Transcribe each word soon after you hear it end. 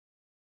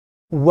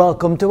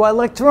Welcome to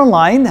iLecture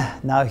Online.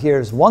 Now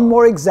here's one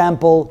more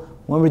example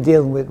when we're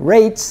dealing with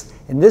rates,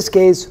 in this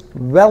case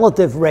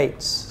relative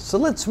rates. So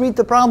let's read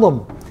the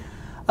problem.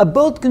 A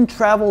boat can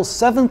travel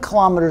 7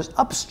 kilometers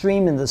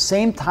upstream in the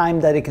same time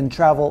that it can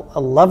travel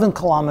 11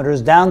 kilometers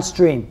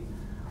downstream.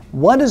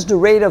 What is the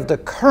rate of the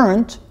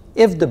current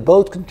if the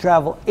boat can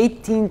travel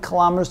 18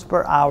 kilometers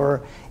per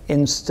hour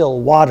in still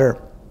water?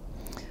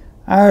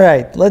 All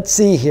right, let's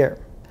see here.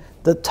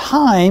 The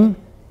time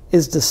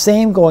is the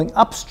same going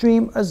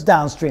upstream as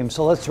downstream.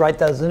 So let's write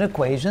that as an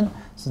equation.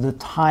 So the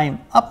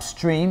time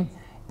upstream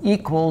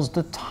equals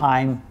the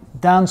time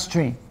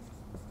downstream.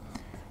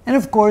 And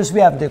of course we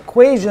have the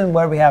equation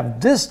where we have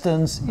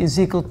distance is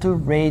equal to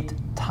rate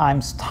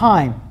times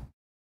time.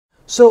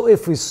 So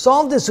if we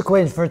solve this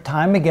equation for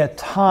time, we get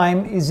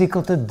time is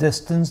equal to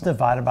distance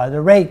divided by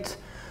the rate.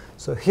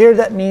 So here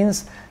that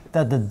means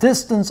that the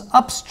distance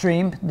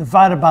upstream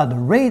divided by the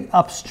rate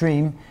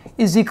upstream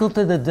is equal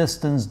to the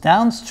distance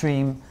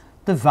downstream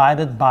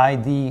divided by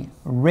the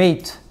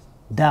rate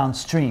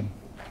downstream.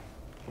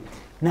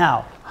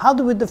 Now, how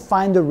do we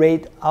define the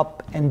rate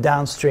up and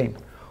downstream?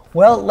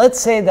 Well, let's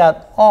say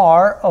that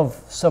R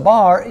of sub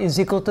R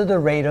is equal to the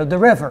rate of the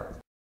river,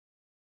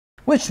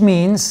 which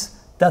means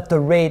that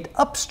the rate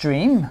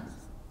upstream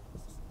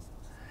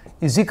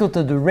is equal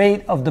to the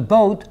rate of the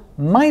boat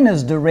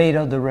minus the rate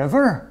of the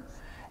river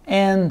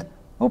and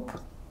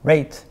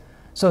rate.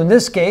 So in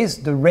this case,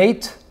 the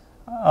rate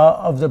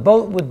of the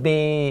boat would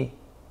be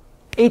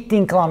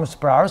 18 kilometers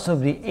per hour, so it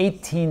would be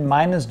 18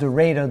 minus the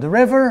rate of the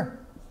river.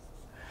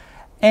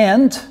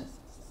 And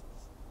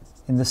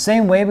in the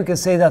same way, we can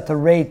say that the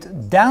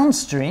rate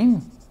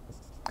downstream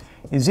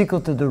is equal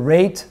to the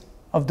rate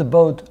of the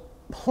boat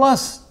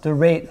plus the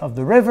rate of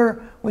the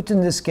river, which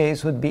in this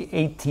case would be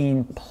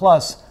 18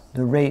 plus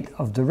the rate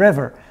of the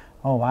river.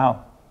 Oh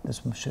wow,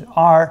 this should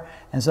R,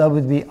 and so that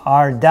would be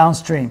R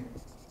downstream.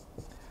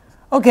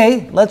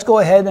 Okay, let's go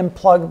ahead and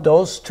plug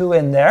those two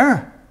in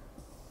there,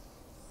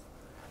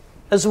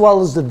 as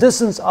well as the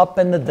distance up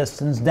and the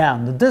distance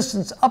down. The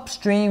distance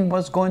upstream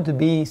was going to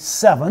be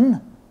 7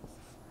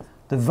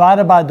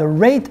 divided by the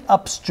rate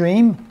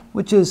upstream,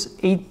 which is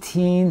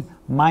 18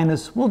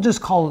 minus, we'll just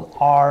call it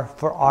R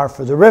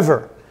for the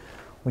river,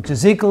 which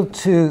is equal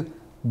to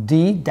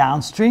D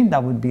downstream,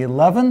 that would be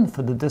 11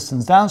 for the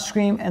distance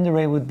downstream, and the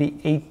rate would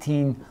be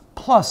 18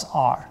 plus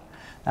R.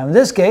 Now in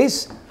this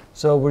case,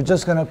 so we're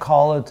just going to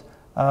call it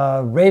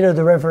rate of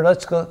the river.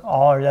 Let's go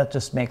R, that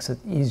just makes it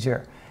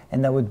easier.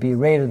 And that would be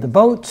rate of the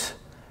boat,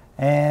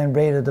 and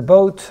rate of the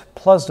boat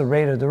plus the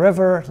rate of the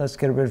river. Let's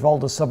get rid of all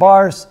the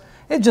sub-R's.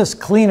 It's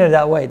just cleaner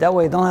that way. That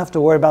way you don't have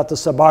to worry about the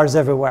sub-R's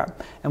everywhere.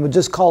 And we'll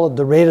just call it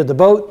the rate of the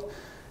boat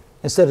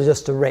instead of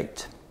just the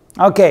rate.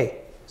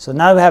 Okay, so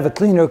now we have a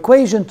cleaner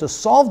equation. To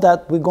solve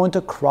that, we're going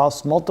to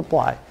cross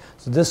multiply.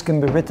 So this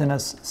can be written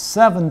as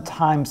 7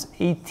 times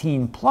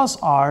 18 plus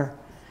R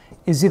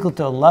is equal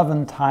to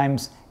 11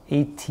 times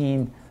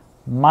 18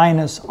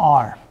 minus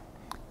R.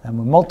 And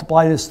we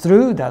multiply this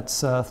through,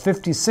 that's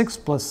 56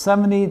 plus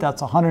 70,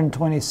 that's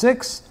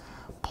 126,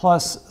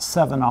 plus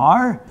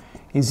 7R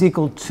is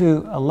equal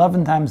to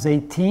 11 times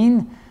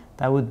 18,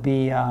 that would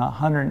be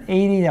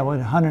 180, that would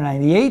be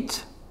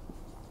 198,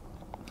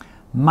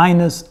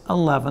 minus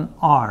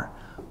 11R.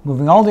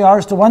 Moving all the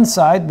R's to one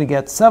side, we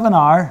get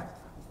 7R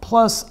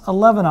plus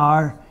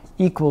 11R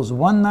equals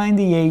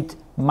 198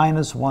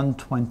 minus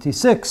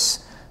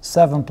 126.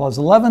 7 plus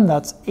 11,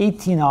 that's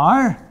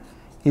 18R,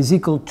 is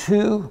equal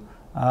to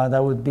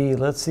that would be,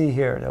 let's see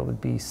here, that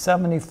would be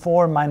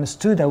 74 minus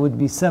 2, that would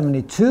be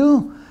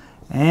 72.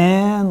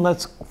 And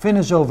let's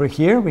finish over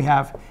here. We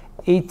have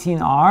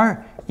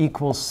 18R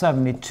equals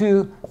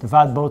 72.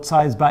 Divide both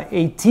sides by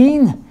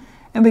 18.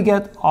 And we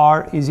get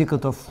R is equal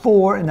to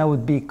 4, and that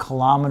would be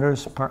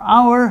kilometers per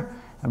hour.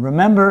 And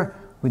remember,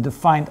 we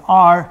defined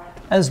R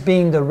as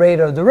being the rate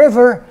of the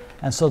river.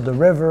 And so the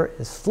river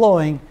is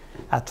flowing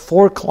at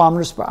 4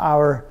 kilometers per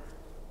hour.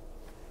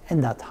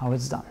 And that's how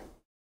it's done.